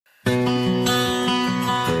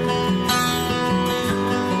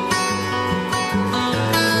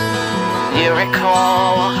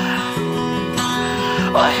miracle.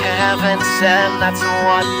 Or heaven sent, that's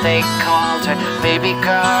what they called her, baby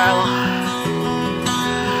girl.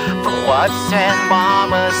 But what's in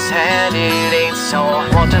mama's head, it ain't so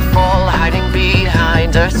wonderful, hiding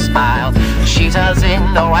behind her smile. She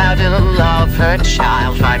doesn't know how to love her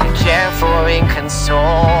child, finding care for and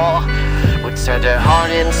console would turn her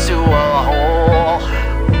heart into a hole.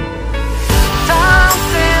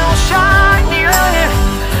 Something shining,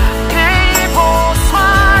 people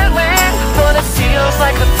smiling, but it feels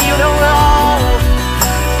like a funeral.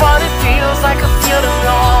 But it feels like a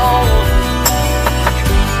funeral.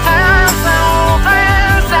 There's no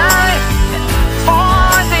reason for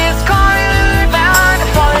this caravan,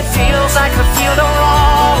 but it feels like a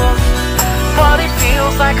funeral. But it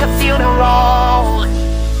feels like a funeral.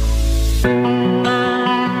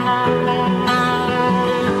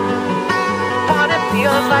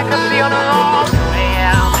 Feels like a funeral.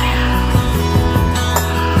 Well,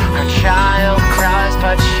 her child cries,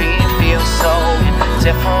 but she feels so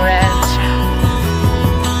indifferent.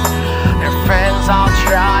 Her friends all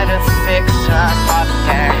try to fix her, but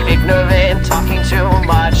they're ignorant, talking too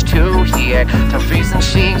much to hear the reason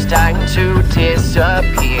she's dying to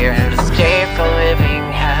disappear. Escape the living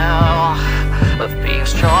hell of being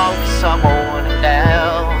strong for someone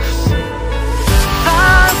else.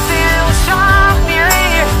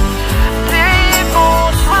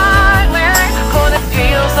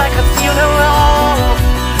 Feels like a funeral,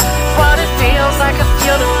 but it feels like a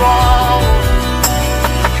funeral.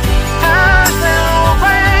 There's no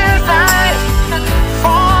reason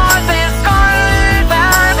for this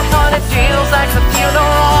caravan, but it feels like a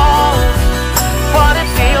funeral. But it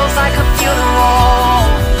feels like a funeral.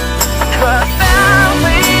 Her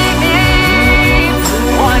family needs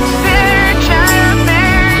what there can be,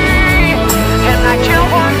 and I can't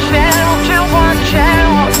watch out, can't watch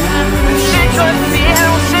out. She could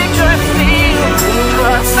feel, she could feel.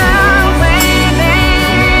 Her family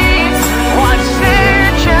needs what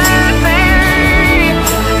there can be,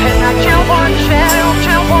 and I can't watch out,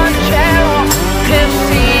 can't watch out. If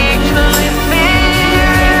she could feel,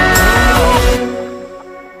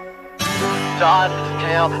 God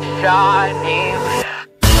help shining.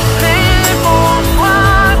 People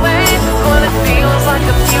smiling, but it feels like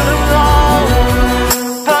a funeral.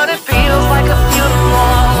 But it feels like a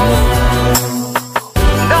funeral.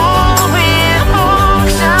 No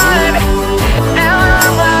emotion, and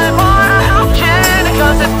I'm broken,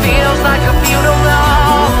 'cause it feels like a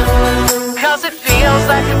funeral. 'Cause it feels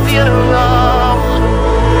like a funeral.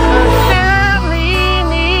 Her family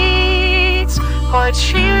needs what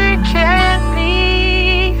she can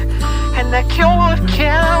be, and that kill would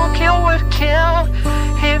kill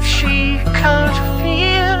if she could